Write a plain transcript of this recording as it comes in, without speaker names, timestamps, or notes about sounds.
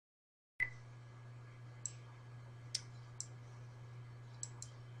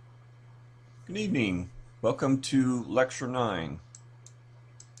Good evening. Welcome to Lecture 9.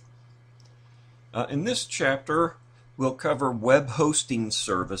 In this chapter, we'll cover web hosting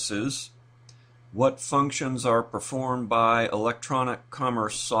services, what functions are performed by electronic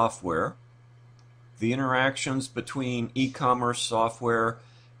commerce software, the interactions between e-commerce software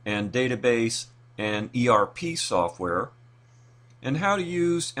and database and ERP software, and how to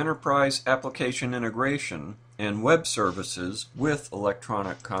use enterprise application integration and web services with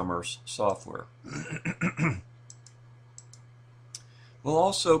electronic commerce software. We'll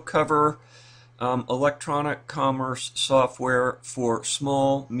also cover electronic commerce software for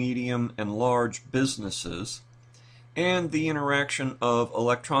small, medium, and large businesses, and the interaction of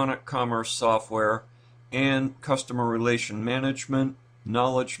electronic commerce software and customer relation management,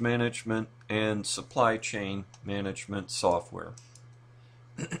 knowledge management, and supply chain management software.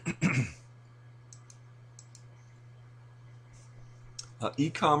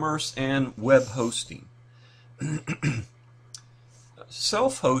 E-commerce and web hosting.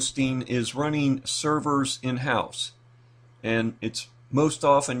 Self-hosting is running servers in-house, and it's most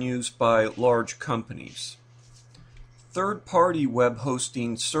often used by large companies. Third-party web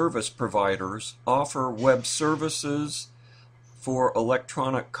hosting service providers offer web services for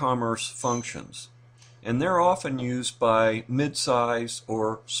electronic commerce functions, and they're often used by mid-size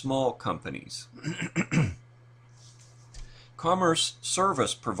or small companies. Commerce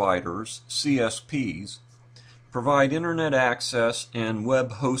service providers, CSPs, provide internet access and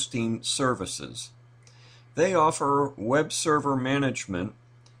web hosting services. They offer web server management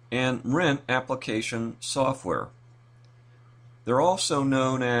and rent application software. They're also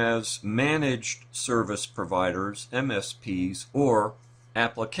known as managed service providers, MSPs, or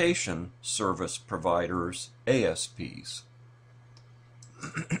application service providers, ASPs.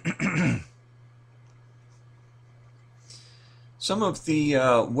 Some of the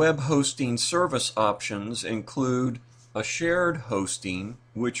web hosting service options include a shared hosting,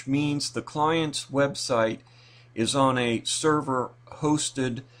 which means the client's website is on a server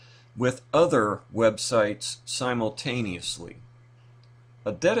hosted with other websites simultaneously.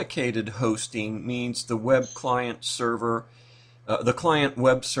 A dedicated hosting means the client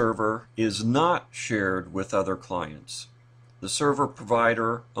web server is not shared with other clients. The server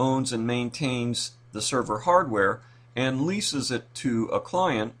provider owns and maintains the server hardware and leases it to a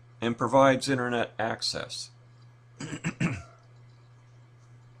client and provides internet access.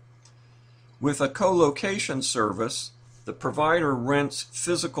 With a co-location service, the provider rents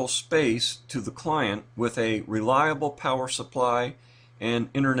physical space to the client with a reliable power supply and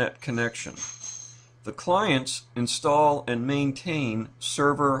internet connection. The clients install and maintain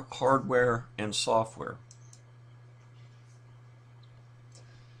server hardware and software.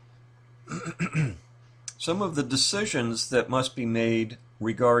 Some of the decisions that must be made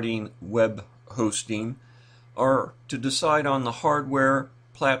regarding web hosting are to decide on the hardware,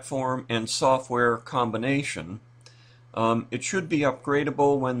 platform, and software combination. It should be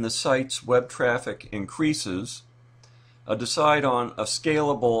upgradable when the site's web traffic increases. Decide on a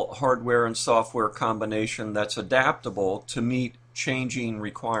scalable hardware and software combination that's adaptable to meet changing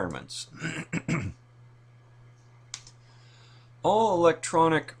requirements. All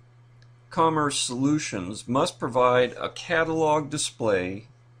electronic commerce solutions must provide a catalog display,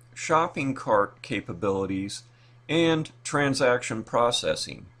 shopping cart capabilities, and transaction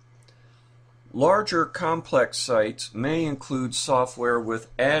processing. Larger complex sites may include software with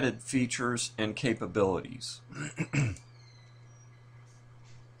added features and capabilities.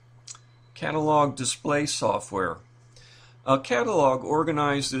 Catalog display software. A catalog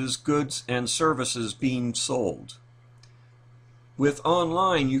organizes goods and services being sold. With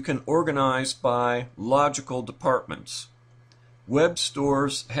online, you can organize by logical departments. Web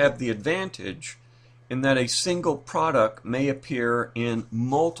stores have the advantage in that a single product may appear in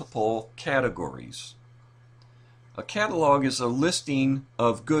multiple categories. A catalog is a listing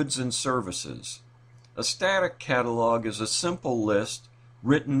of goods and services. A static catalog is a simple list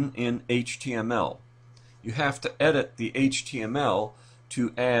written in HTML. You have to edit the HTML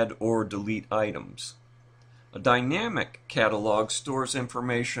to add or delete items. A dynamic catalog stores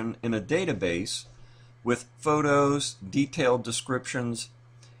information in a database with photos, detailed descriptions,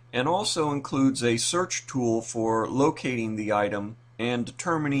 and also includes a search tool for locating the item and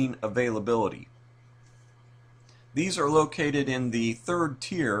determining availability. These are located in the third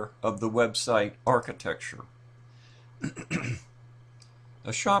tier of the website architecture.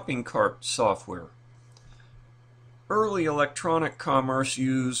 A shopping cart software. Early electronic commerce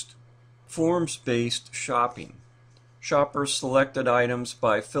used forms-based shopping. Shoppers selected items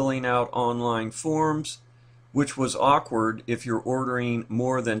by filling out online forms which was awkward if you're ordering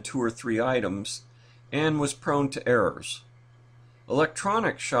more than 2 or 3 items, and was prone to errors.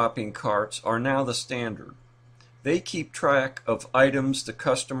 Electronic shopping carts are now the standard. They keep track of items the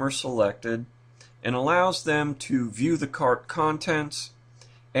customer selected and allows them to view the cart contents,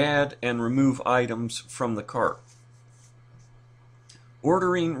 add and remove items from the cart.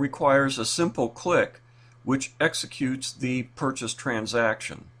 Ordering requires a simple click which executes the purchase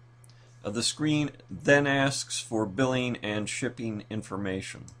transaction. The screen then asks for billing and shipping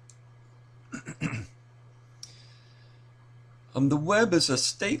information. The web is a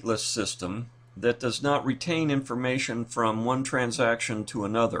stateless system that does not retain information from one transaction to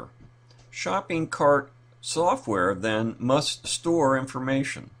another. Shopping cart software then must store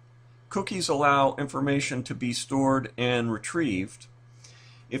information. Cookies allow information to be stored and retrieved.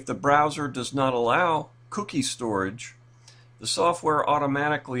 If the browser does not allow cookie storage, the software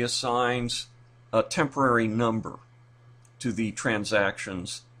automatically assigns a temporary number to the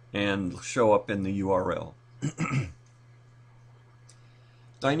transactions and show up in the URL.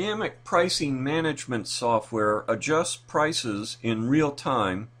 Dynamic pricing management software adjusts prices in real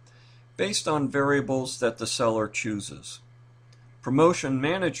time based on variables that the seller chooses. Promotion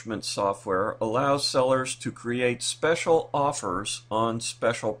management software allows sellers to create special offers on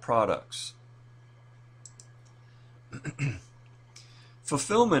special products.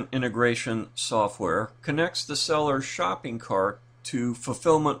 Fulfillment integration software connects the seller's shopping cart to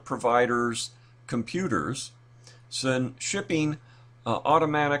fulfillment providers' computers, so shipping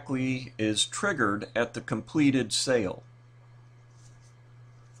automatically is triggered at the completed sale.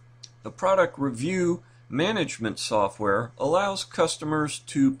 The product review management software allows customers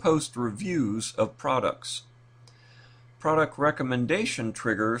to post reviews of products. Product recommendation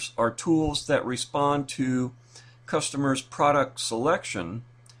triggers are tools that respond to customers' product selection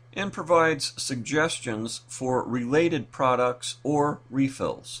and provides suggestions for related products or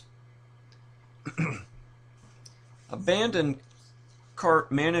refills. Abandoned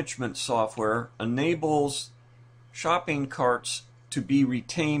cart management software enables shopping carts to be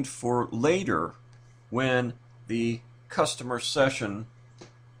retained for later when the customer session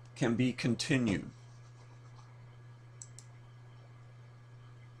can be continued.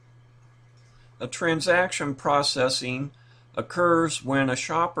 A transaction processing occurs when a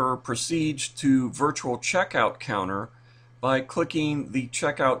shopper proceeds to virtual checkout counter by clicking the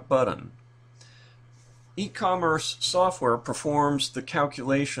checkout button. E-commerce software performs the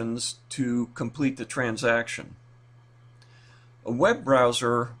calculations to complete the transaction. A web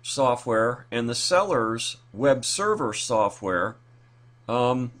browser software and the seller's web server software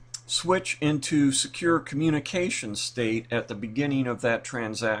switch into secure communication state at the beginning of that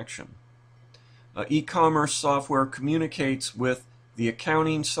transaction. E-commerce software communicates with the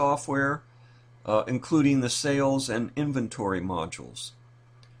accounting software, including the sales and inventory modules.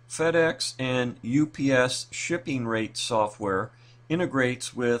 FedEx and UPS shipping rate software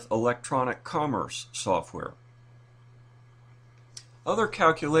integrates with electronic commerce software. Other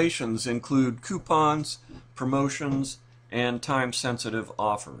calculations include coupons, promotions, and time-sensitive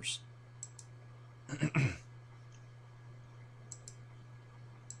offers.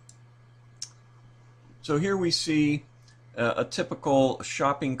 So here we see a typical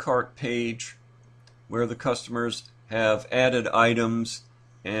shopping cart page where the customers have added items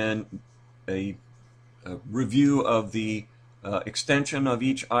and a review of the extension of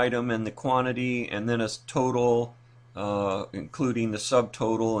each item and the quantity, and then a total including the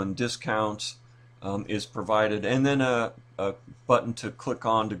subtotal and discounts is provided, and then a button to click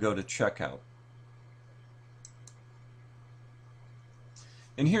on to go to checkout.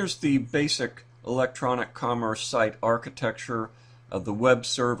 And here's the basic electronic commerce site architecture. The web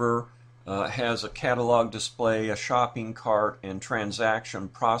server has a catalog display, a shopping cart, and transaction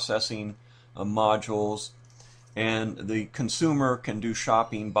processing modules, and the consumer can do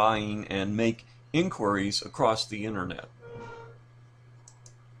shopping, buying, and make inquiries across the internet.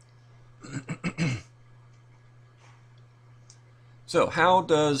 So how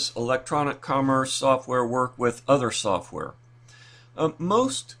does electronic commerce software work with other software?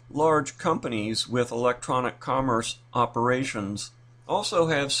 Most large companies with electronic commerce operations also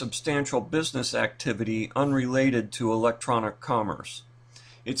have substantial business activity unrelated to electronic commerce.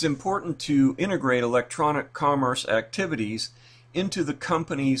 It's important to integrate electronic commerce activities into the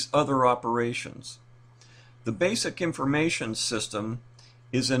company's other operations. The basic information system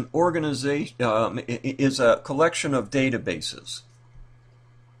is an organization, is a collection of databases.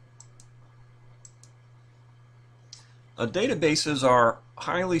 Databases are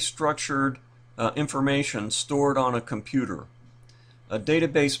highly structured information stored on a computer. A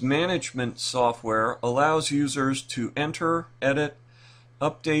database management software allows users to enter, edit,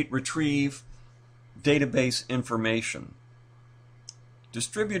 update, retrieve database information.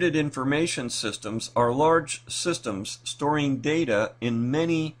 Distributed information systems are large systems storing data in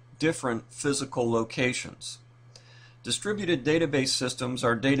many different physical locations. Distributed database systems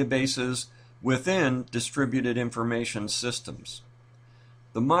are databases within distributed information systems.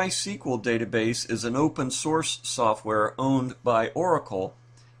 The MySQL database is an open source software owned by Oracle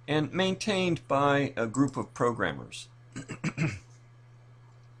and maintained by a group of programmers.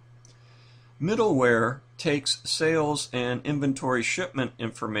 Middleware takes sales and inventory shipment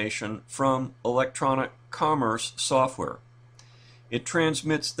information from electronic commerce software. It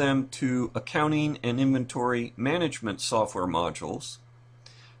transmits them to accounting and inventory management software modules.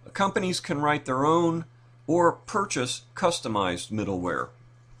 Companies can write their own or purchase customized middleware.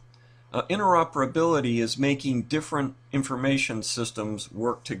 Interoperability is making different information systems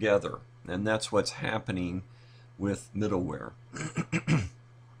work together, and that's what's happening with middleware.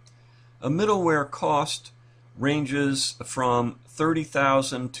 A middleware cost ranges from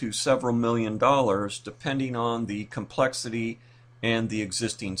 $30,000 to several million dollars, depending on the complexity and the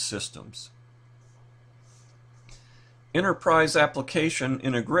existing systems. Enterprise application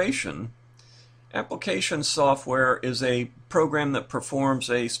integration. Application software is a program that performs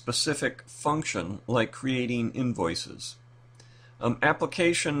a specific function, like creating invoices.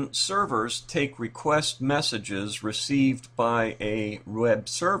 Application servers take request messages received by a web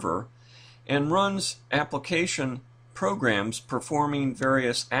server and runs application programs performing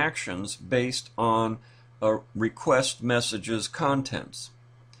various actions based on a request message's contents.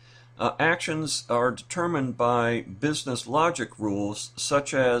 Actions are determined by business logic rules,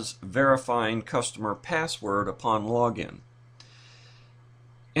 such as verifying customer password upon login.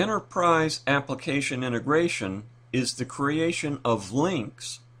 Enterprise application integration is the creation of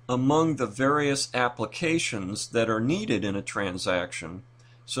links among the various applications that are needed in a transaction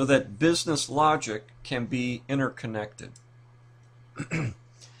so that business logic can be interconnected.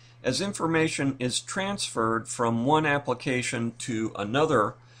 As information is transferred from one application to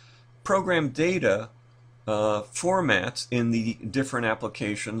another, program data formats in the different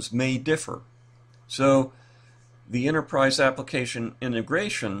applications may differ. So the enterprise application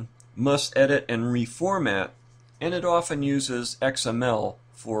integration must edit and reformat, and it often uses XML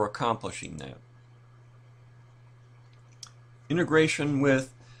for accomplishing that. Integration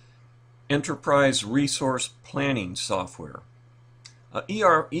with enterprise resource planning software.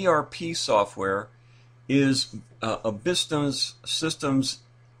 ERP software is a business systems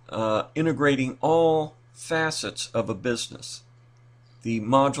integrating all facets of a business. The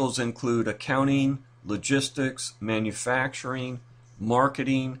modules include accounting, logistics, manufacturing,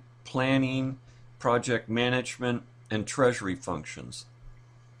 marketing, planning, project management, and treasury functions.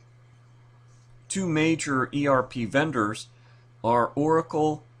 Two major ERP vendors are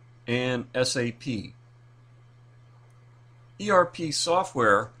Oracle and SAP. ERP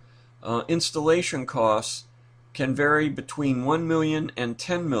software installation costs can vary between $1 million and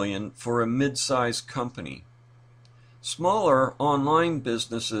 $10 million for a mid-sized company. Smaller online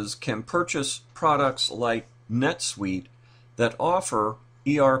businesses can purchase products like NetSuite that offer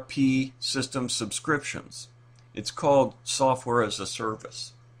ERP system subscriptions. It's called software as a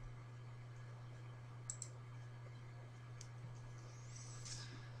service.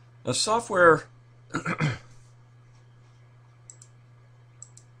 A software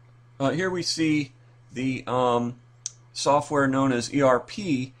here we see the software known as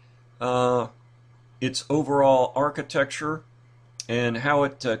ERP, its overall architecture, and how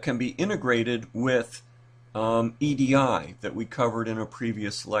it can be integrated with EDI that we covered in a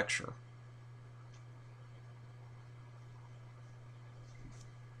previous lecture.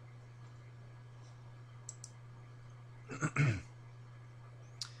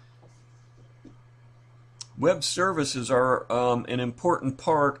 Web services are an important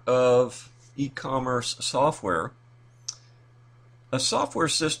part of e-commerce software. Software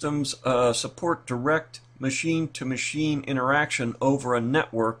systems support direct machine-to-machine interaction over a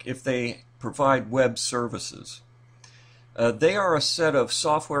network if they provide web services. They are a set of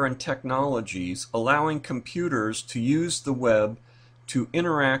software and technologies allowing computers to use the web to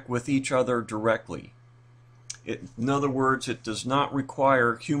interact with each other directly. In other words, it does not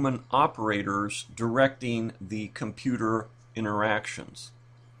require human operators directing the computer interactions.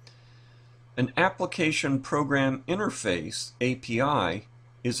 An application program interface, API,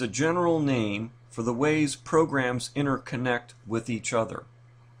 is a general name for the ways programs interconnect with each other.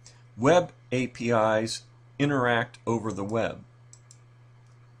 Web APIs interact over the web.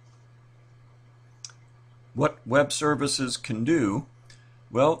 What web services can do: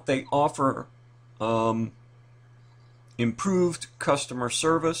 Well, they offer improved customer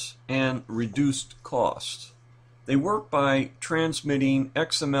service and reduced costs. They work by transmitting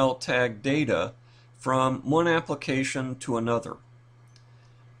XML tag data from one application to another.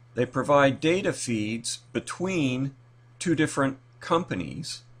 They provide data feeds between two different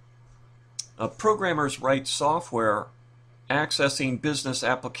companies. Programmers write software accessing business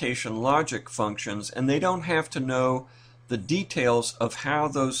application logic functions, and they don't have to know the details of how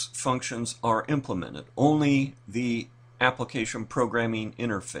those functions are implemented, only the application programming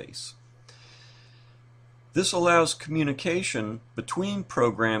interface. This allows communication between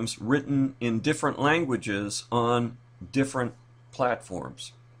programs written in different languages on different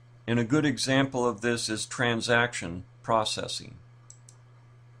platforms. And a good example of this is transaction processing.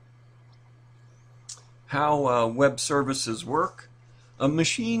 How web services work? A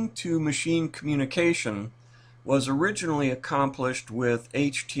machine-to-machine communication was originally accomplished with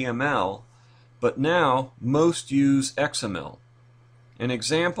HTML, but now most use XML. An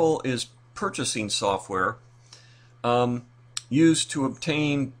example is purchasing software used to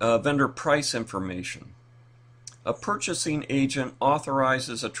obtain vendor price information. A purchasing agent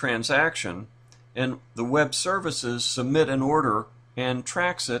authorizes a transaction, and the web services submit an order and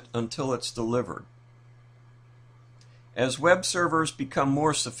tracks it until it's delivered. As web servers become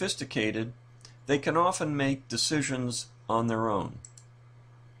more sophisticated, they can often make decisions on their own.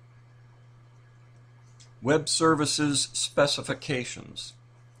 Web services specifications.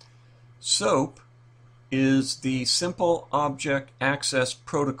 SOAP is the Simple Object Access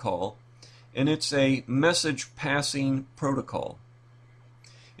Protocol, and it's a message passing protocol.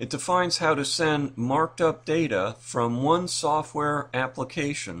 It defines how to send marked up data from one software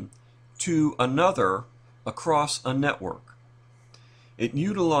application to another across a network. It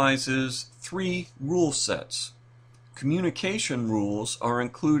utilizes 3 rule sets. Communication rules are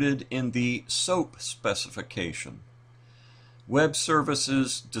included in the SOAP specification. Web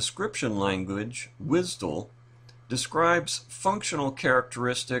Services Description Language, WSDL, describes functional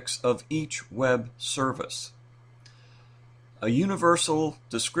characteristics of each web service. A Universal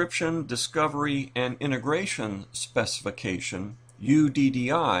Description, Discovery, and Integration Specification,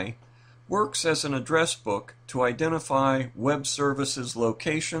 UDDI, works as an address book to identify web services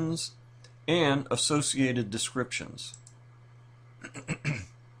locations and associated descriptions.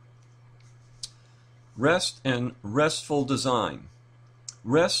 REST and RESTful design.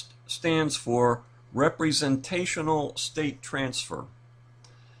 REST stands for Representational State Transfer.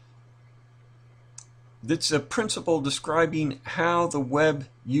 It's a principle describing how the web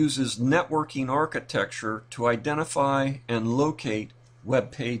uses networking architecture to identify and locate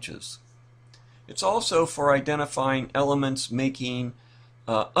web pages. It's also for identifying elements making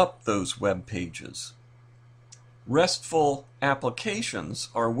up those web pages. RESTful applications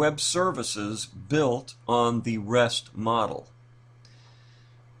are web services built on the REST model.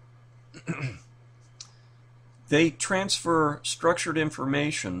 They transfer structured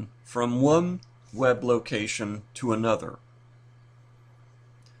information from one web location to another.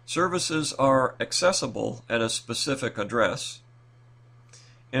 Services are accessible at a specific address,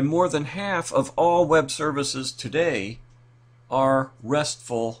 and more than half of all web services today are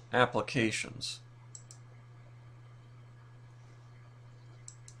RESTful applications.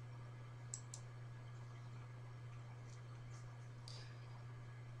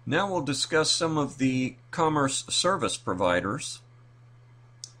 Now we'll discuss some of the commerce service providers.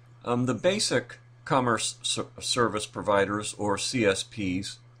 The basic commerce service providers, or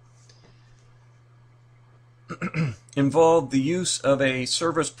CSPs, involve the use of a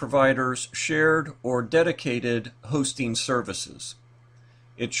service provider's shared or dedicated hosting services.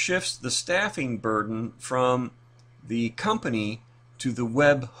 It shifts the staffing burden from the company to the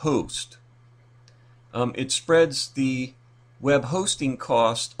web host. It spreads the web hosting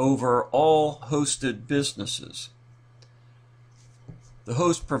cost over all hosted businesses. The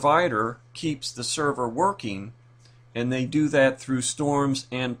host provider keeps the server working, and they do that through storms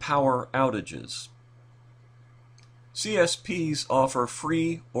and power outages. CSPs offer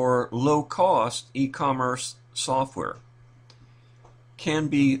free or low-cost e-commerce software. Can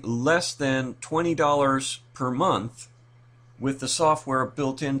be less than $20 per month with the software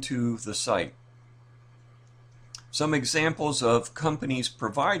built into the site. Some examples of companies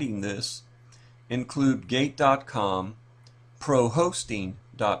providing this include Gate.com,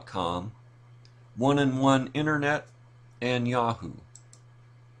 ProHosting.com, One-on-One Internet, and Yahoo.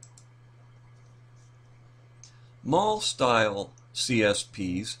 Mall-style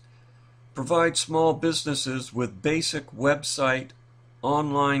CSPs provide small businesses with basic website,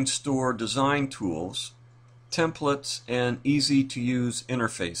 online store design tools, templates, and easy-to-use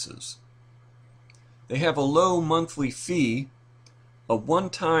interfaces. They have a low monthly fee, a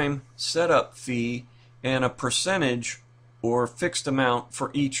one-time setup fee, and a percentage or fixed amount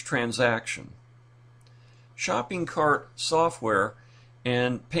for each transaction. Shopping cart software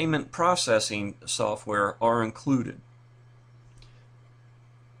and payment processing software are included.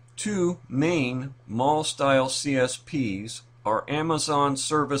 Two main mall-style CSPs are Amazon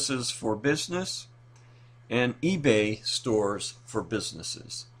Services for Business and eBay Stores for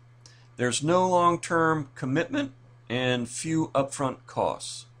Businesses. There's no long-term commitment and few upfront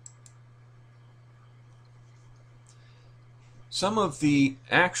costs. Some of the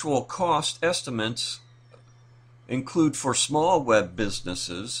actual cost estimates include for small web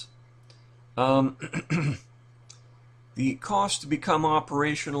businesses, the cost to become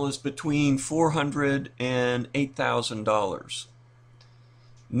operational is between $400 and $8,000.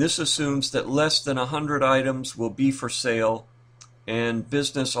 This assumes that less than 100 items will be for sale and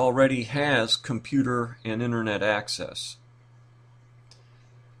business already has computer and internet access.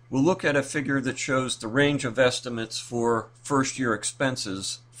 We'll look at a figure that shows the range of estimates for first-year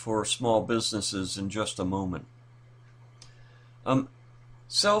expenses for small businesses in just a moment.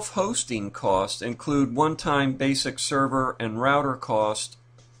 Self-hosting costs include one-time basic server and router cost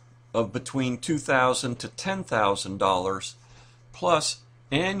of between $2,000 to $10,000 plus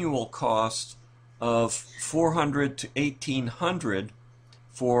annual cost of $400 to $1,800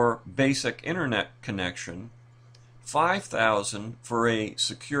 for basic internet connection, $5,000 for a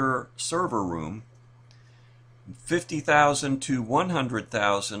secure server room, $50,000 to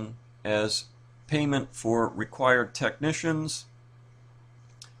 $100,000 as payment for required technicians,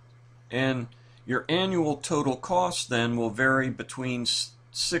 and your annual total cost then will vary between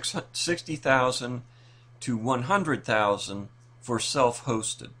 $60,000 to $100,000 for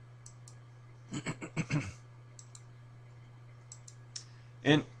self-hosted.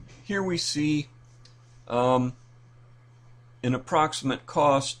 And here we see an approximate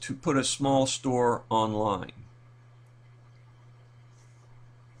cost to put a small store online,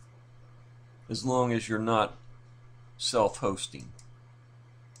 as long as you're not self-hosting.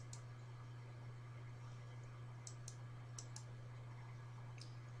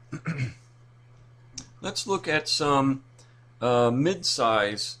 Let's look at some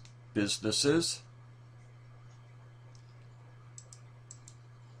mid-size businesses.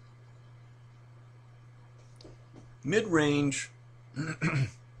 Mid-range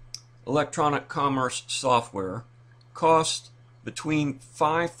electronic commerce software costs between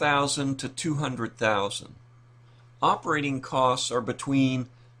 $5,000 to $200,000. Operating costs are between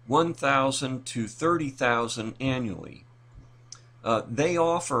 $1,000 to $30,000 annually. They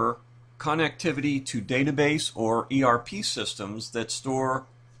offer connectivity to database or ERP systems that store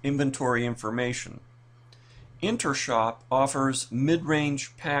inventory information. Intershop offers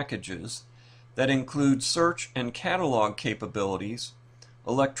mid-range packages that include search and catalog capabilities,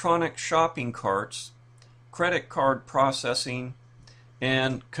 electronic shopping carts, credit card processing,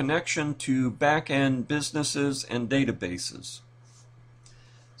 and connection to back-end businesses and databases.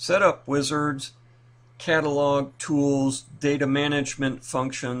 Setup wizards, catalog tools, data management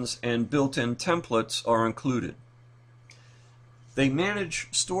functions, and built-in templates are included. They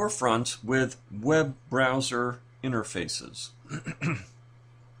manage storefronts with web browser interfaces.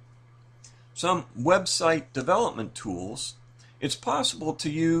 Some website development tools. It's possible to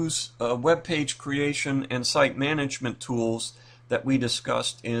use web page creation and site management tools that we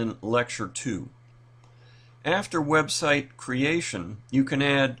discussed in Lecture 2. After website creation, you can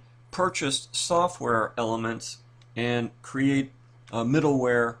add purchased software elements and create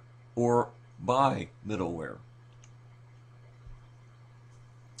middleware or buy middleware.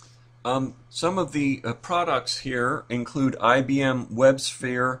 Some of the products here include IBM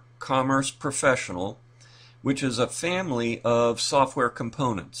WebSphere Commerce Professional, which is a family of software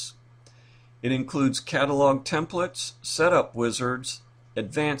components. It includes catalog templates, setup wizards,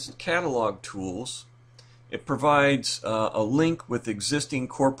 advanced catalog tools. It provides a link with existing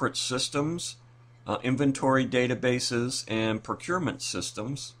corporate systems, inventory databases, and procurement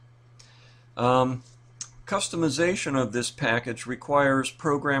systems. Customization of this package requires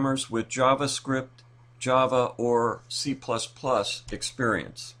programmers with JavaScript, Java, or C++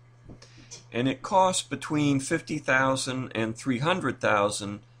 experience. And it costs between $50,000 and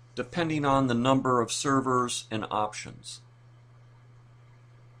 $300,000 depending on the number of servers and options.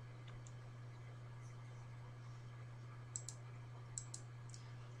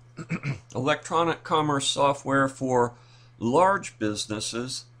 Electronic commerce software for large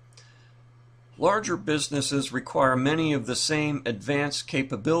businesses. Larger businesses require many of the same advanced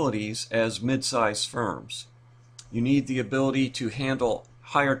capabilities as mid-sized firms. You need the ability to handle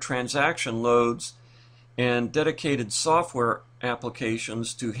higher transaction loads and dedicated software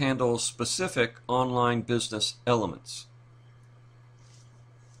applications to handle specific online business elements.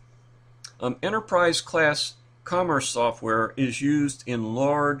 Enterprise-class commerce software is used in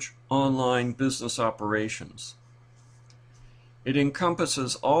large online business operations. It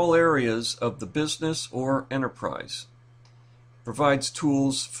encompasses all areas of the business or enterprise, provides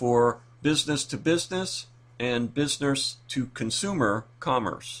tools for business-to-business and business-to-consumer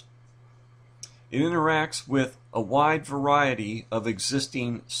commerce. It interacts with a wide variety of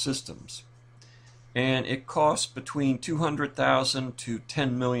existing systems, and it costs between $200,000 to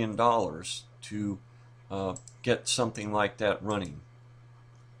 $10 million to get something like that running.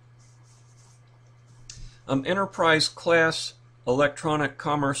 Enterprise-class electronic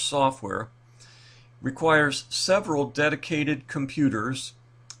commerce software requires several dedicated computers,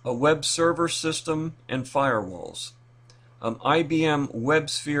 a web server system, and firewalls. IBM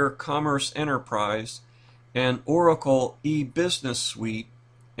WebSphere Commerce Enterprise and Oracle e-Business Suite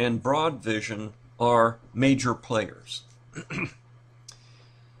and Broadvision are major players.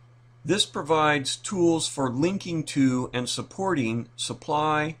 This provides tools for linking to and supporting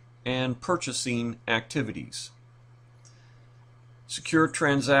supply and purchasing activities, secure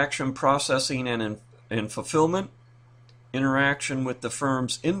transaction processing and fulfillment, interaction with the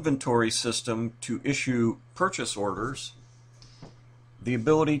firm's inventory system to issue purchase orders, the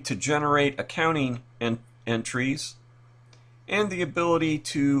ability to generate accounting entries, and the ability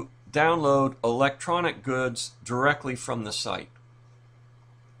to download electronic goods directly from the site.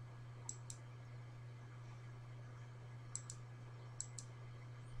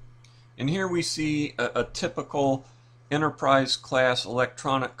 And here we see a typical enterprise-class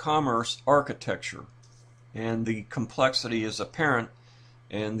electronic commerce architecture, and the complexity is apparent,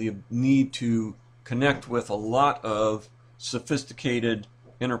 and the need to connect with a lot of sophisticated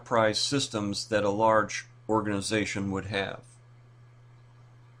enterprise systems that a large organization would have.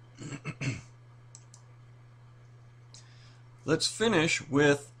 Let's finish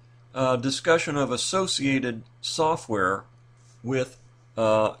with a discussion of associated software with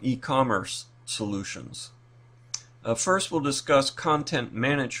e-commerce solutions. First, we'll discuss content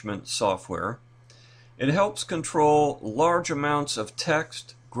management software. It helps control large amounts of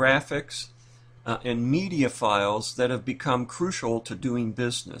text, graphics, and media files that have become crucial to doing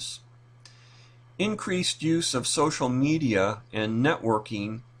business. Increased use of social media and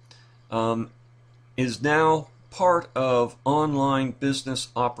networking is now part of online business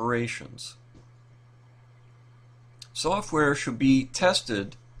operations. Software should be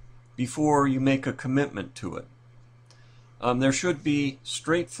tested before you make a commitment to it. There should be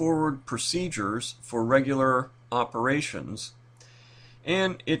straightforward procedures for regular operations,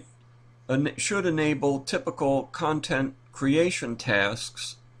 and it should enable typical content creation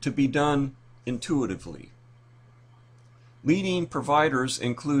tasks to be done intuitively. Leading providers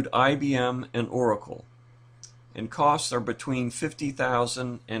include IBM and Oracle, and costs are between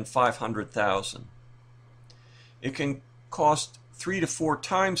 $50,000 and $500,000. It can cost 3 to 4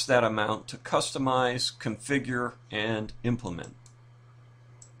 times that amount to customize, configure, and implement.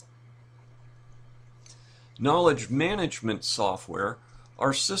 Knowledge management software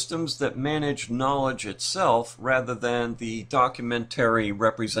are systems that manage knowledge itself rather than the documentary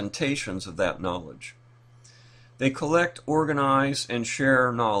representations of that knowledge. They collect, organize, and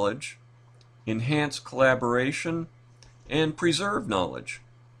share knowledge, enhance collaboration, and preserve knowledge.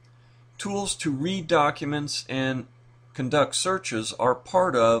 Tools to read documents and conduct searches are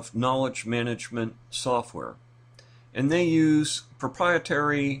part of knowledge management software, and they use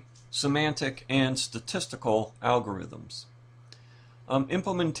proprietary semantic and statistical algorithms.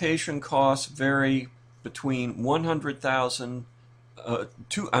 Implementation costs vary between between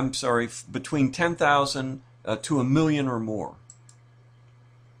 $10,000 to $1 million or more.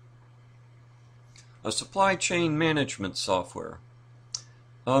 A supply chain management software.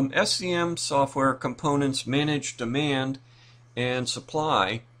 SCM software components manage demand and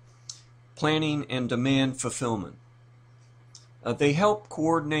supply, planning and demand fulfillment. They help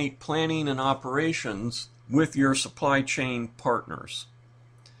coordinate planning and operations with your supply chain partners.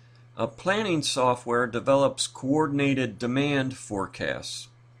 Planning software develops coordinated demand forecasts.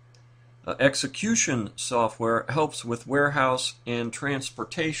 Execution software helps with warehouse and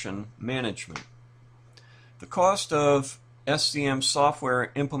transportation management. The cost of SCM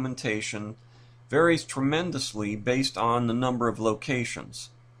software implementation varies tremendously based on the number of locations.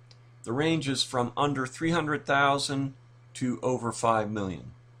 The range is from under $300,000 to over $5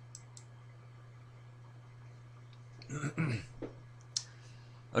 million.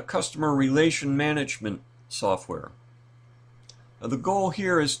 A customer relation management software. The goal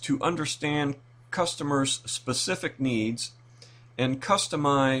here is to understand customers' specific needs and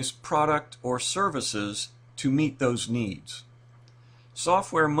customize product or services to meet those needs.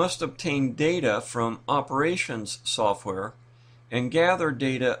 Software must obtain data from operations software and gather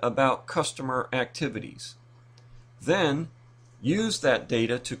data about customer activities. Then, use that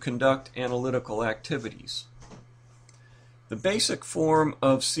data to conduct analytical activities. The basic form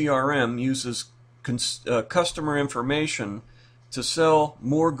of CRM uses customer information to sell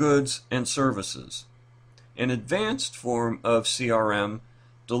more goods and services. An advanced form of CRM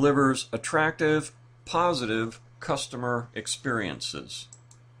delivers attractive, positive customer experiences.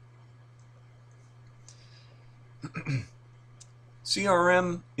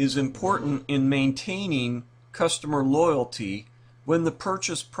 CRM is important in maintaining customer loyalty when the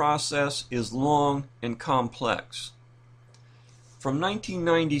purchase process is long and complex. From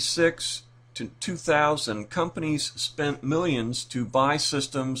 1996 to 2000, companies spent millions to buy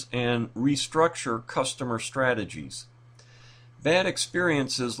systems and restructure customer strategies. Bad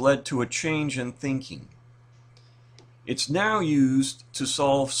experiences led to a change in thinking. It's now used to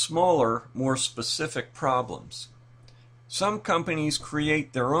solve smaller, more specific problems. Some companies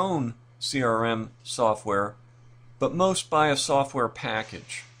create their own CRM software, but most buy a software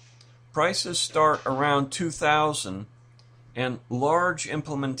package. Prices start around $2,000, and large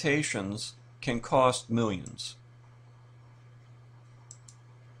implementations can cost millions.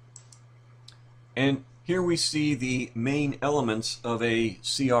 And here we see the main elements of a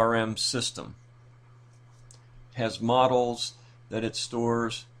CRM system. It has models that it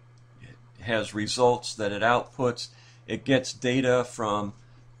stores, it has results that it outputs, it gets data from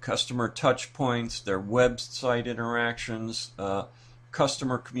customer touch points, their website interactions,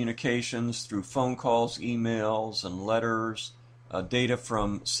 customer communications through phone calls, emails, and letters, data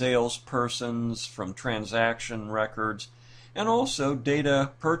from salespersons, from transaction records, and also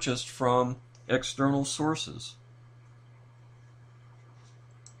data purchased from external sources.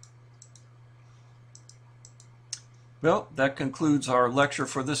 Well, that concludes our lecture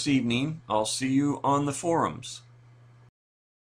for this evening. I'll see you on the forums.